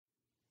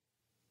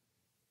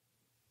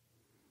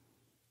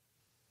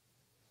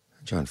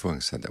John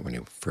Fuang said that when he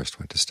first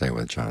went to stay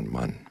with Ajahn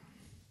Mun,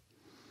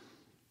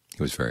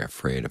 he was very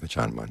afraid of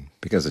Ajahn Mun,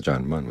 because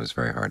Ajahn Mun was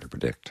very hard to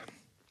predict.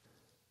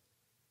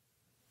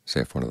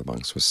 Say if one of the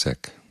monks was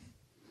sick,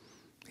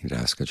 he'd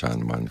ask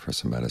Ajahn Mun for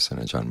some medicine.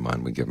 Ajahn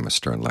Mun would give him a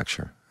stern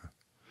lecture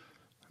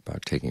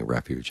about taking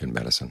refuge in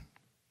medicine.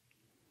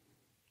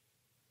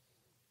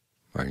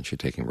 Why aren't you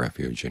taking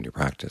refuge in your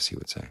practice, he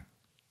would say.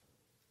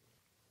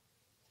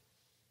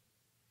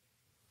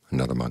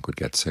 Another monk would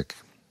get sick.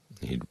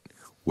 He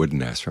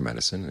wouldn't ask for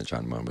medicine, and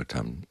Ajahn Mun would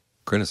come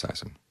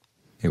criticize him.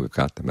 Hey, we've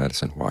got the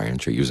medicine. Why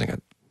aren't you using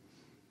it?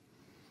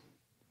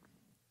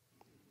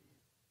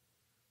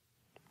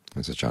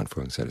 As Ajahn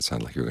Fuang said, it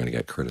sounded like you were going to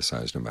get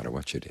criticized no matter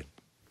what you did.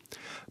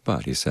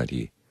 But he said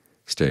he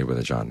stayed with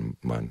Ajahn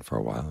Mun for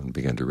a while and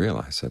began to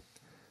realize that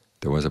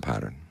there was a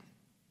pattern.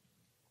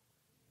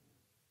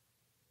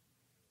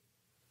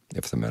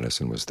 If the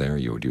medicine was there,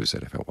 you would use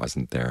it. If it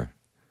wasn't there,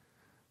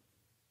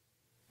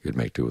 you'd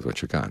make do with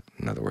what you got.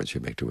 In other words,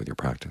 you'd make do with your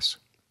practice.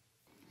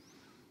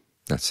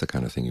 That's the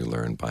kind of thing you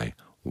learn by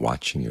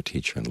watching your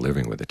teacher and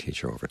living with the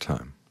teacher over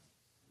time.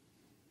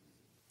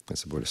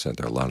 As the Buddha said,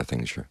 there are a lot of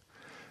things you're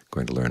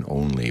going to learn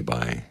only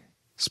by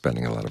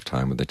spending a lot of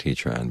time with the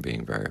teacher and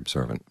being very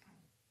observant,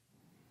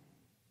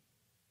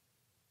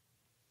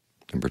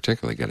 and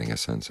particularly getting a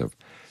sense of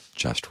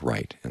just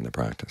right in the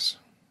practice.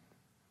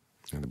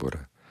 And the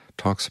Buddha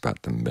talks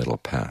about the middle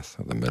path,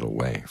 or the middle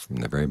way, from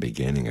the very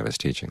beginning of his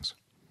teachings.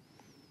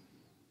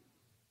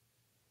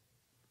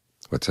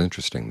 What's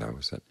interesting, though,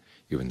 is that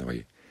even though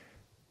he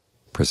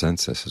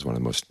presents this as one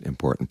of the most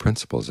important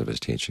principles of his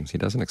teachings, he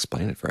doesn't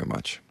explain it very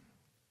much.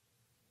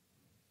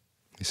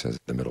 He says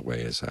the middle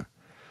way is a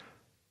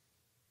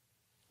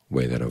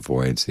way that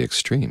avoids the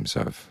extremes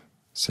of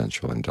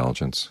sensual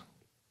indulgence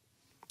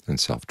and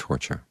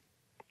self-torture.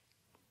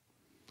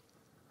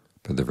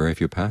 But there are very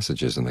few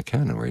passages in the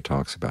canon where he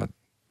talks about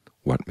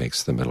what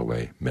makes the middle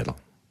way middle.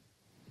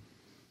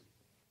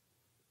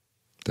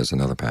 There's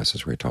another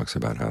passage where he talks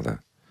about how the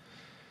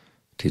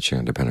teaching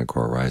on dependent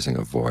core arising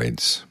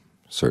avoids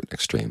certain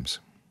extremes.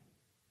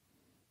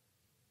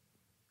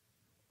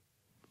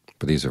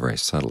 But these are very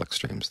subtle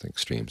extremes, the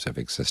extremes of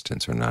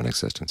existence or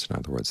non-existence. In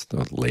other words,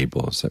 the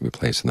labels that we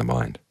place in the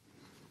mind,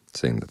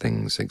 saying that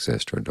things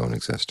exist or don't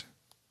exist.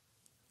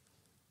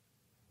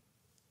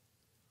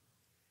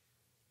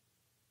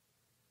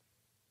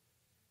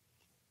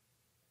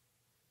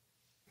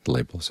 The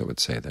labels that would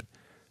say that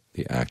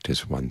the act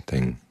is one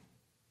thing,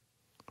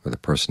 or the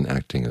person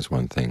acting is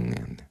one thing,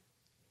 and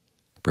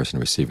the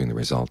person receiving the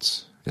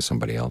results is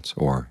somebody else,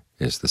 or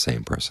is the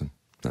same person.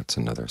 That's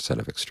another set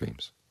of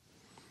extremes.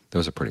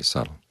 Those are pretty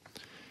subtle.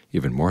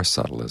 Even more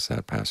subtle is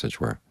that passage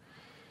where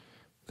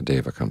the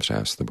Deva comes to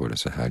ask the Buddha,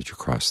 so how did you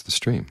cross the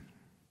stream?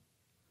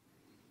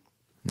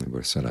 And the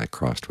Buddha said, I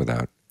crossed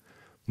without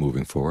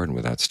moving forward and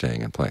without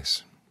staying in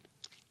place.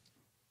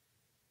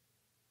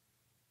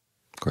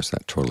 Of course,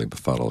 that totally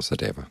befuddles the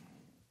Deva,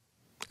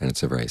 and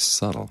it's a very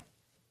subtle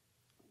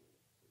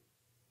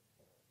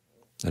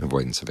an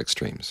avoidance of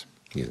extremes,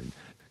 either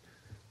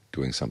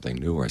doing something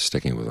new or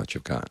sticking with what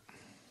you've got.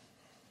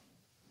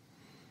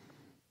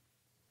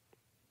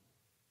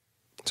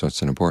 So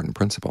it's an important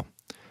principle,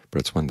 but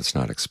it's one that's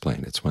not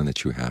explained. It's one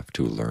that you have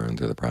to learn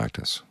through the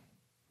practice.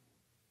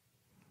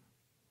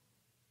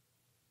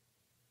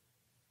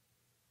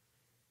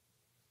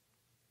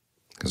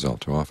 Because all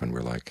too often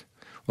we're like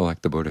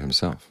the Buddha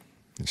himself.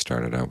 He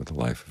started out with a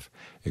life of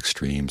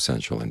extreme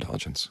sensual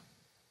indulgence.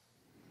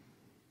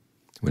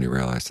 When he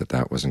realized that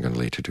that wasn't going to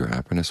lead to true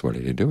happiness, what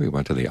did he do? He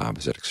went to the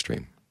opposite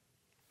extreme,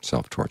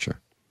 self-torture.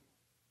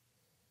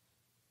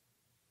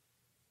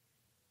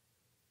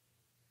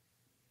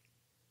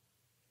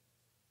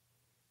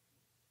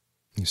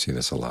 You see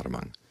this a lot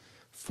among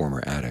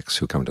former addicts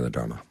who come to the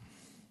Dhamma.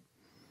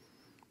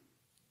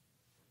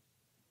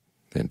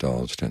 They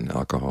indulged in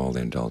alcohol,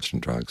 they indulged in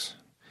drugs,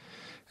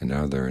 and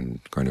now they're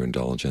going to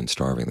indulge in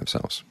starving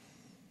themselves,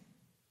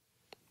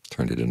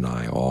 trying to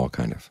deny all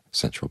kind of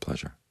sensual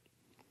pleasure.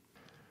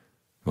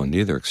 Well,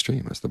 neither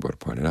extreme, as the Buddha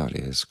pointed out,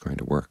 is going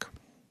to work.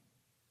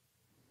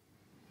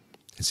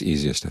 It's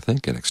easiest to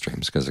think in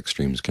extremes because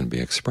extremes can be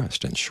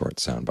expressed in short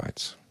sound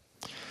bites.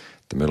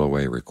 The middle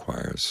way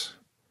requires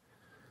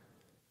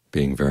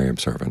being very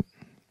observant,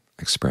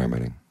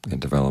 experimenting, and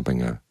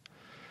developing a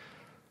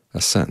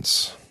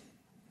sense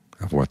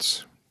of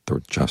what's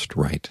the just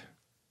right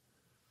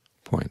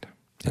point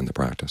in the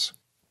practice.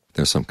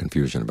 There's some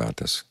confusion about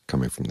this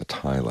coming from the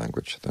Thai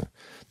language.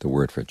 The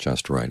word for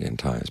just right in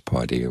Thai is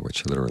padi,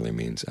 which literally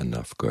means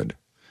enough good.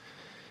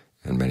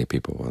 And many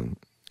people will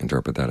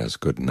interpret that as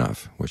good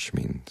enough, which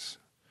means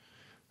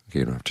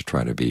you don't have to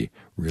try to be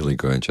really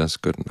good,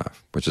 just good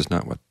enough, which is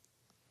not what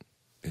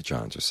the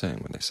Ajahns are saying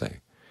when they say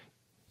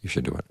you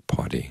should do it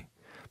padi.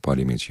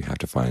 Padi means you have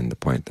to find the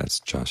point that's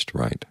just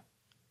right.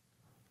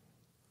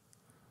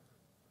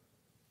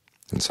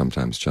 And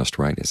sometimes just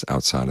right is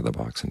outside of the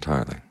box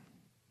entirely.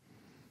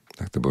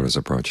 Like the Buddha's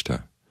approach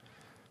to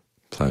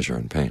pleasure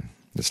and pain.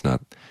 It's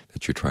not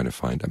that you try to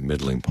find a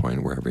middling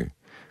point where every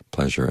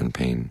pleasure and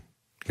pain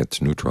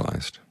gets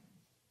neutralized.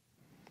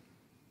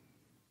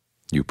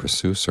 You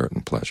pursue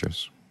certain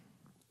pleasures,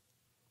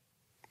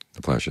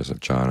 the pleasures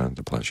of jhana,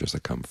 the pleasures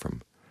that come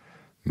from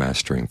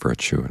mastering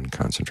virtue and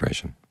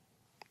concentration,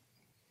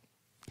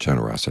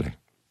 generosity,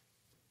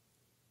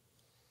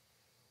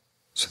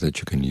 so that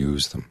you can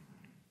use them.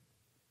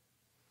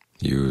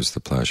 Use the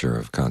pleasure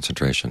of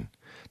concentration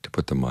to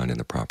put the mind in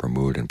the proper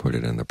mood and put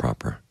it in the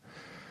proper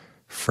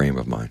frame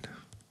of mind.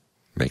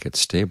 Make it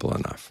stable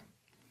enough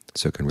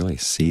so it can really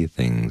see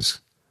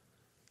things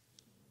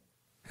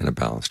in a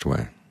balanced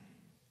way.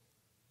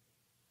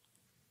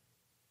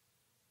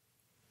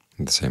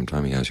 At the same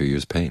time, he has you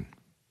use pain.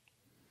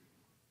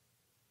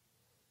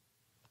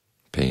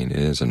 Pain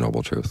is a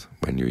noble truth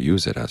when you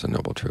use it as a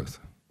noble truth.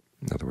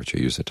 In other words,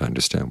 you use it to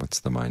understand what's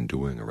the mind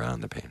doing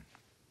around the pain.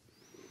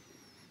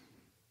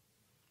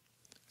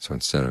 So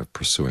instead of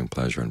pursuing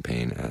pleasure and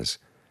pain as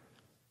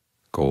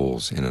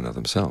goals in and of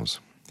themselves,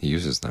 he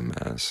uses them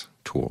as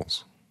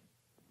tools.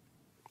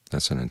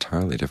 That's an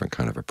entirely different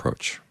kind of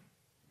approach.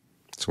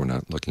 So we're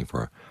not looking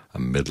for a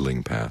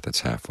middling path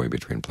that's halfway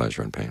between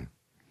pleasure and pain.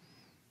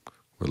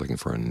 We're looking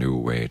for a new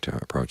way to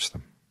approach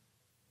them.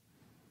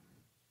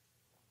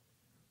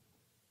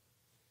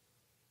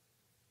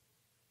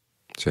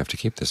 So you have to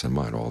keep this in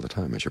mind all the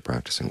time as you're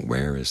practicing.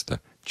 Where is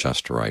the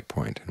just right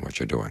point in what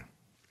you're doing?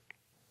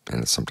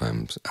 And it's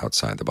sometimes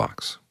outside the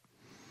box.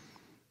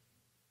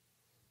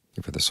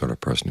 If you're the sort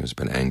of person who's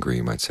been angry,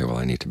 you might say, well,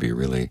 I need to be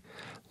really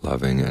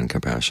loving and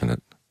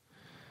compassionate.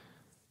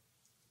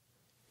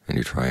 And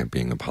you try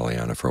being a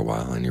Pollyanna for a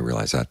while, and you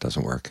realize that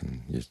doesn't work,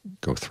 and you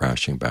go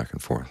thrashing back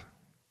and forth.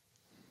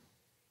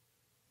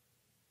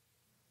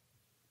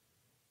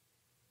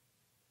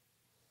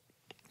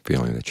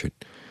 Feeling that you're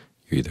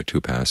either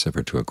too passive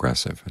or too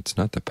aggressive. It's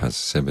not the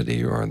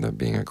passivity or the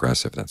being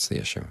aggressive that's the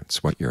issue.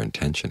 It's what your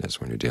intention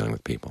is when you're dealing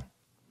with people.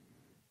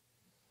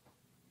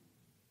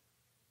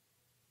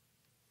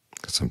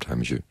 Because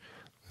sometimes you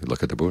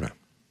look at the Buddha.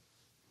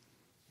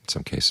 In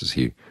some cases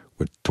he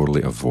would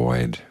totally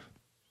avoid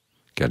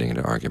getting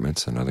into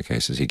arguments. In other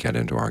cases he'd get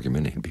into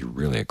argument and he'd be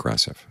really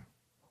aggressive.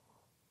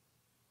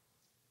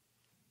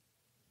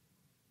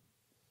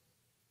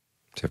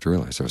 So you have to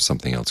realize there was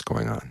something else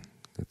going on.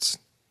 It's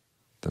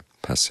the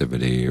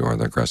passivity or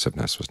the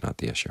aggressiveness was not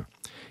the issue.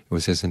 It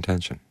was his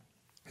intention.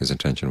 His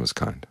intention was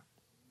kind.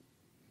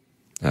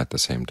 At the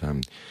same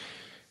time,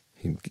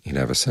 he'd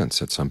have a sense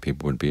that some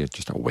people would be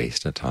just a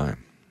waste of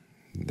time.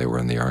 They were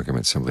in the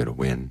argument simply to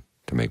win,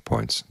 to make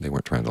points. They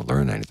weren't trying to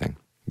learn anything.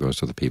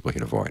 Those were the people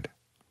he'd avoid.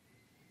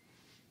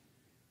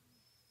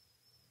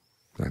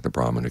 Like the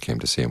Brahmin who came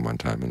to see him one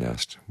time and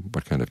asked,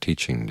 what kind of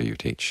teaching do you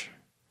teach?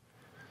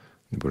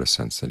 The Buddha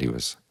sensed that he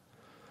was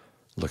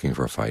looking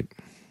for a fight.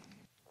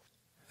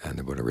 And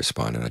the Buddha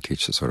responded, I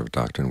teach the sort of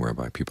doctrine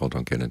whereby people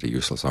don't get into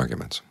useless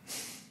arguments.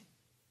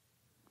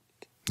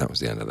 That was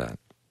the end of that.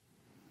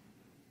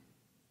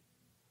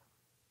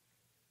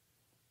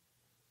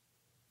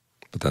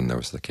 But then there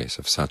was the case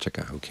of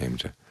Saccaka, who came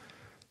to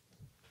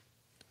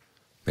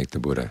make the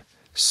Buddha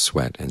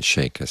sweat and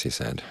shake, as he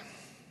said.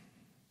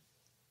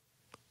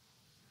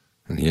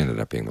 And he ended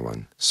up being the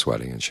one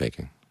sweating and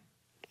shaking,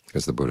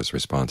 because the Buddha's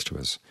response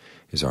to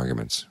his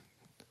arguments,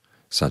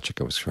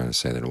 Saccaka was trying to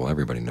say that, well,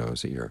 everybody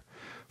knows that your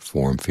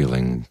form,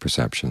 feeling,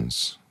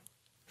 perceptions,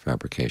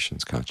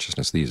 fabrications,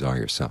 consciousness, these are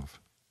yourself.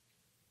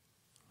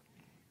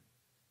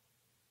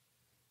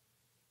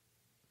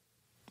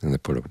 And the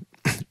Buddha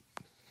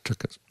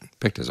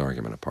picked his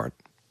argument apart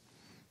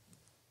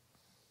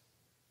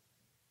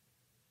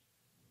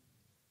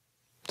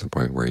to the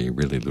point where he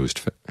really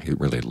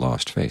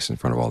lost face in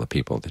front of all the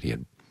people that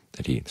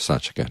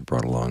Saccaka had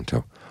brought along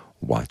to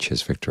watch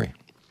his victory.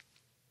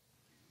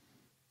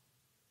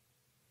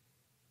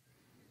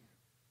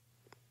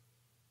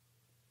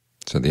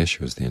 So the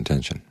issue is the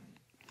intention.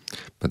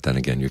 But then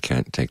again, you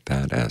can't take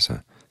that as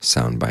a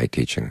soundbite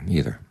teaching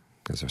either,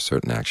 because there are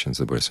certain actions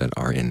the Buddha said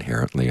are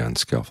inherently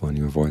unskillful, and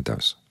you avoid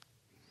those.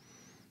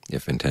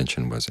 If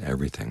intention was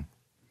everything,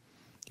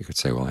 you could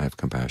say, well, I have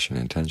compassion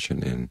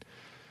intention in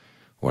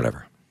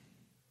whatever,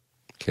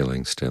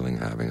 killing, stealing,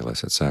 having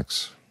illicit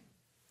sex,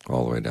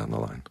 all the way down the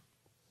line.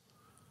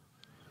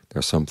 There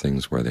are some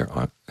things where there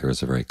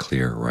is a very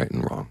clear right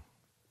and wrong.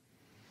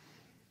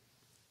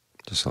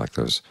 Just like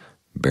those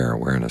bear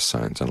awareness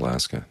signs in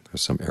Alaska.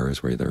 There's some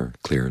areas where there are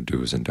clear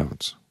do's and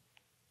don'ts.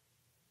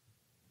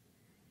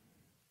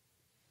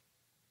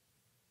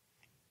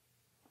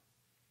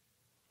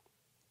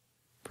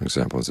 For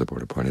example, as the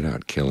Buddha pointed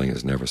out, killing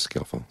is never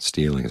skillful,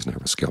 stealing is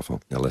never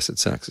skillful, illicit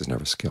sex is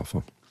never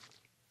skillful,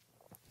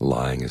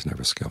 lying is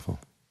never skillful.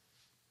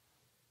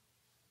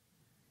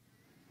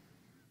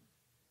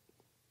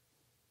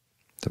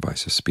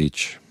 Divisive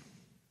speech,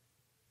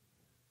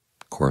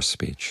 coarse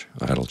speech,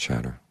 idle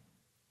chatter.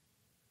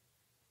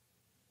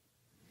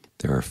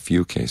 There are a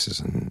few cases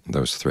in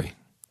those three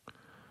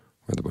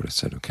where the Buddha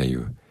said, okay,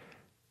 you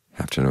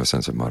have to know a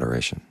sense of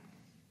moderation.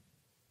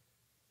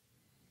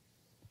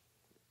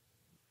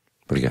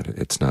 But again,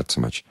 it's not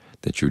so much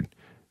that you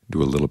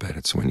do a little bit,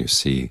 it's when you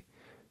see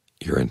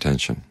your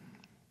intention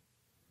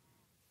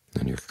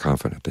and you're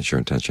confident that your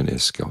intention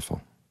is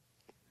skillful.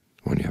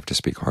 when you have to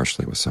speak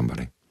harshly with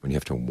somebody, when you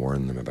have to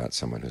warn them about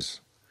someone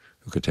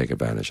who could take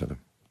advantage of them,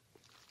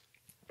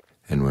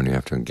 and when you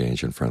have to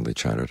engage in friendly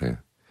chatter to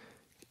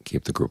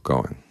keep the group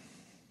going.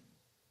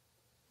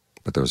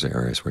 But those are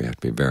areas where you have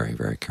to be very,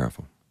 very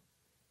careful.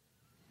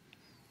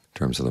 In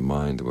terms of the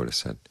mind, the Buddha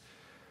said,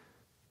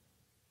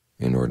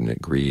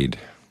 inordinate greed,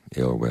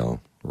 ill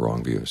will,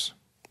 wrong views,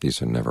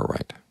 these are never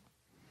right.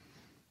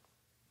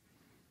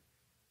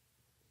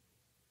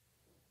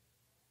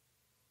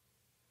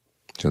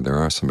 So there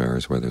are some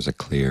areas where there's a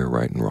clear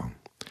right and wrong.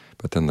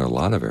 But then there are a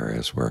lot of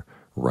areas where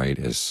right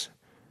is,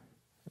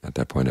 at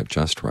that point of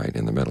just right,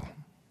 in the middle.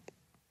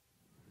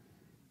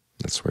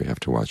 That's where you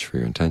have to watch for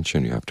your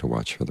intention, you have to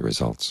watch for the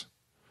results.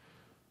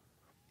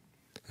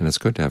 And it's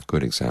good to have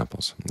good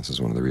examples. This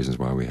is one of the reasons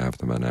why we have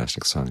the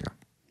monastic Sangha.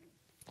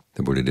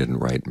 The Buddha didn't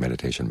write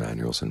meditation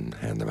manuals and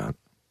hand them out.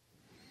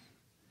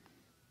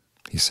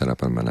 He set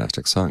up a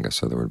monastic Sangha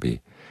so there would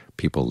be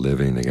people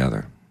living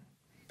together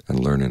and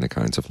learning the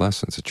kinds of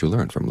lessons that you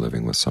learn from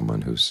living with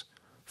someone who's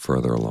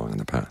further along in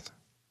the path,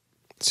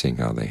 seeing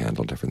how they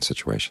handle different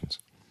situations,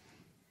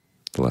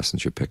 the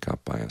lessons you pick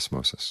up by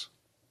osmosis.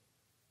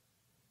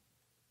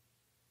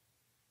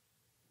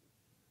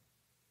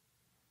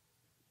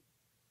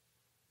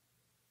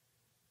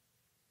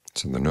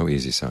 So there are no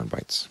easy sound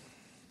bites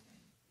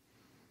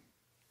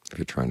if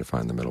you're trying to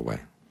find the middle way.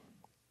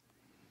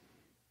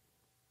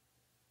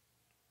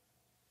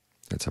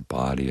 It's a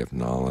body of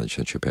knowledge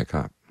that you pick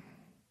up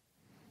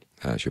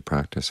as you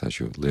practice, as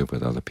you live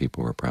with other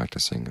people who are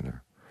practicing and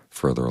are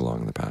further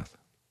along the path.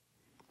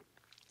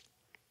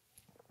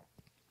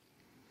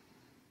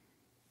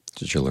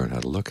 Did you learn how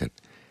to look at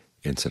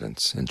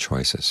incidents and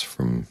choices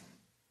from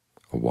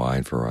a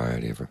wide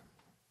variety of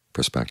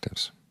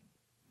perspectives?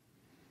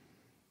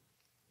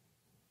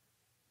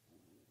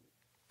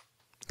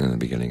 In the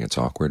beginning it's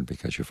awkward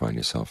because you find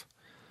yourself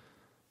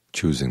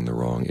choosing the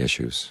wrong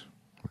issues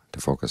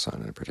to focus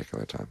on at a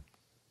particular time.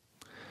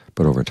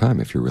 But over time,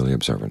 if you're really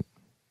observant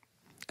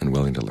and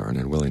willing to learn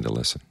and willing to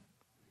listen,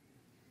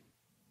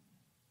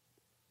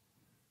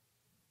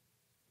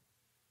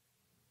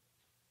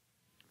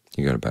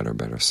 you get a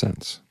better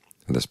sense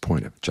of this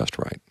point of just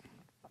right.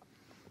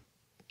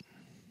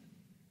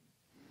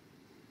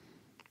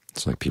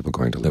 It's like people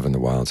going to live in the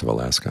wilds of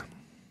Alaska.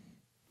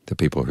 The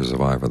people who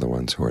survive are the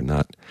ones who are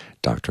not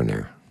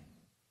doctrinaire.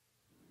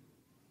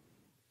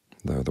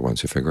 They're the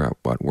ones who figure out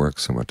what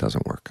works and what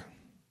doesn't work.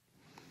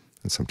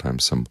 And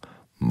sometimes some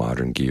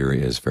modern gear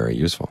is very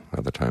useful.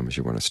 Other times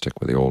you want to stick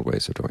with the old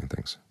ways of doing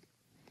things.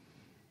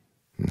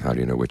 And how do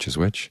you know which is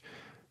which?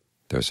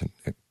 There's an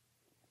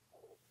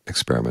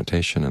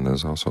experimentation, and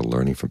there's also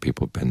learning from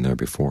people who've been there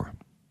before.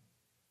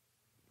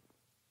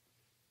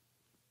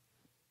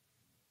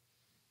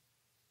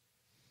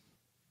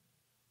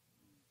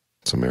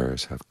 Some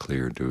areas have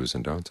clear do's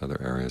and don'ts.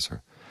 Other areas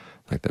are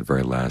like that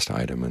very last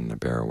item in the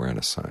bear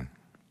awareness sign,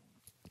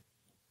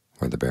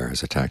 where the bear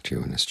has attacked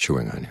you and is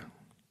chewing on you.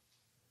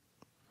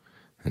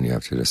 And you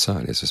have to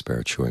decide, is this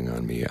bear chewing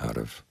on me out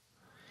of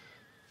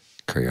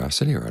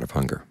curiosity or out of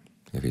hunger?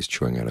 If he's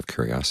chewing out of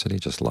curiosity,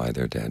 just lie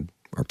there dead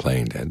or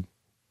playing dead,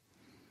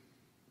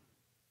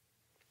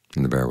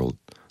 and the bear will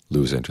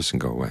lose interest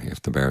and go away.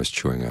 If the bear is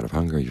chewing out of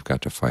hunger, you've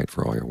got to fight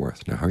for all you're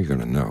worth. Now, how are you going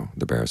to know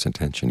the bear's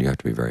intention? You have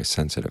to be very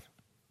sensitive,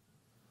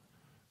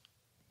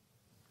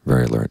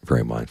 very alert,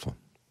 very mindful,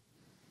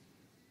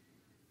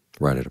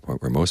 right at a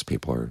point where most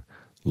people are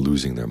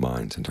losing their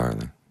minds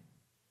entirely.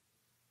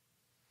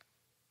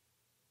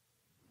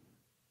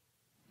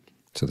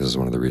 So this is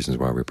one of the reasons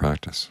why we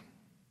practice,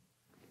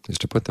 is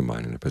to put the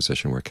mind in a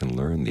position where it can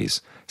learn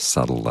these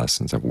subtle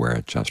lessons of where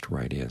it just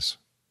right is.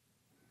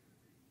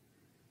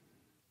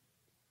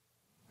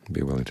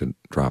 Be willing to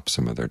drop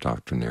some of their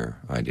doctrinaire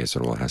ideas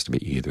that, well, it has to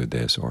be either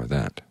this or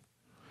that.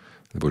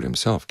 The Buddha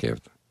himself gave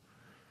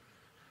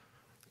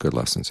good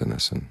lessons in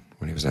this, and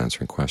when he was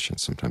answering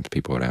questions, sometimes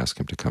people would ask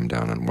him to come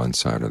down on one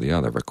side or the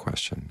other of a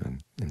question,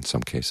 and in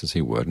some cases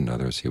he would, and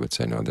others he would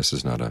say, no, this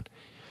is not a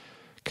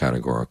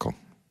categorical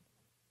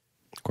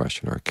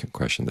question, or a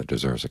question that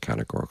deserves a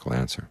categorical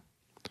answer.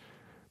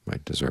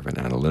 Might deserve an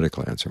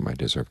analytical answer, might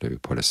deserve to be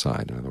put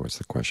aside. In other words,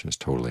 the question is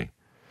totally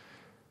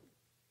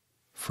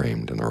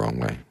framed in the wrong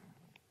way.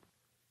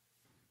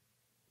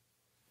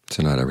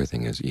 So not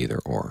everything is either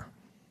or.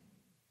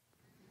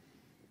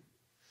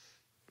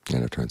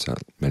 And it turns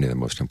out many of the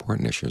most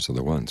important issues are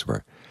the ones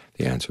where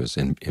the answer is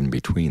in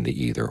between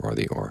the either or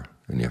the or,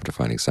 and you have to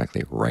find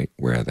exactly right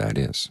where that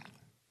is.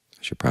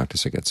 As you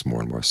practice, it gets more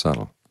and more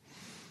subtle.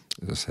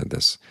 As I said,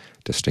 this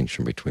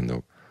distinction between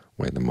the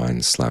way the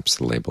mind slaps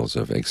the labels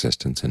of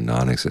existence and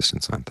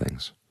non-existence on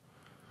things,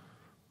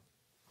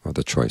 or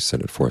the choice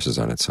that it forces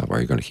on itself.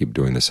 Are you going to keep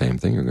doing the same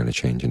thing, or are you going to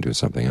change and do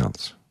something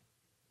else?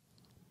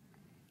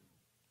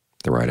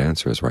 The right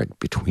answer is right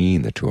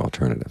between the two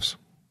alternatives.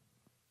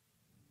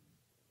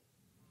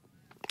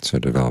 So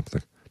to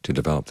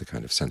develop the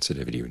kind of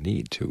sensitivity you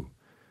need to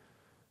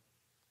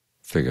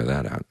figure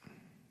that out,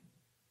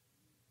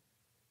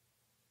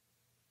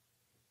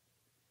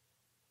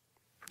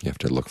 you have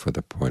to look for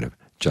the point of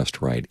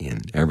just right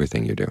in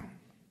everything you do.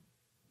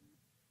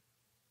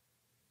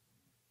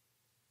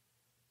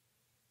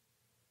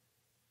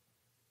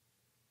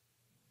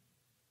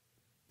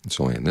 It's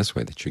only in this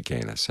way that you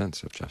gain a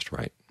sense of just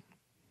right.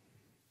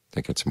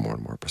 That gets more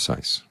and more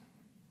precise.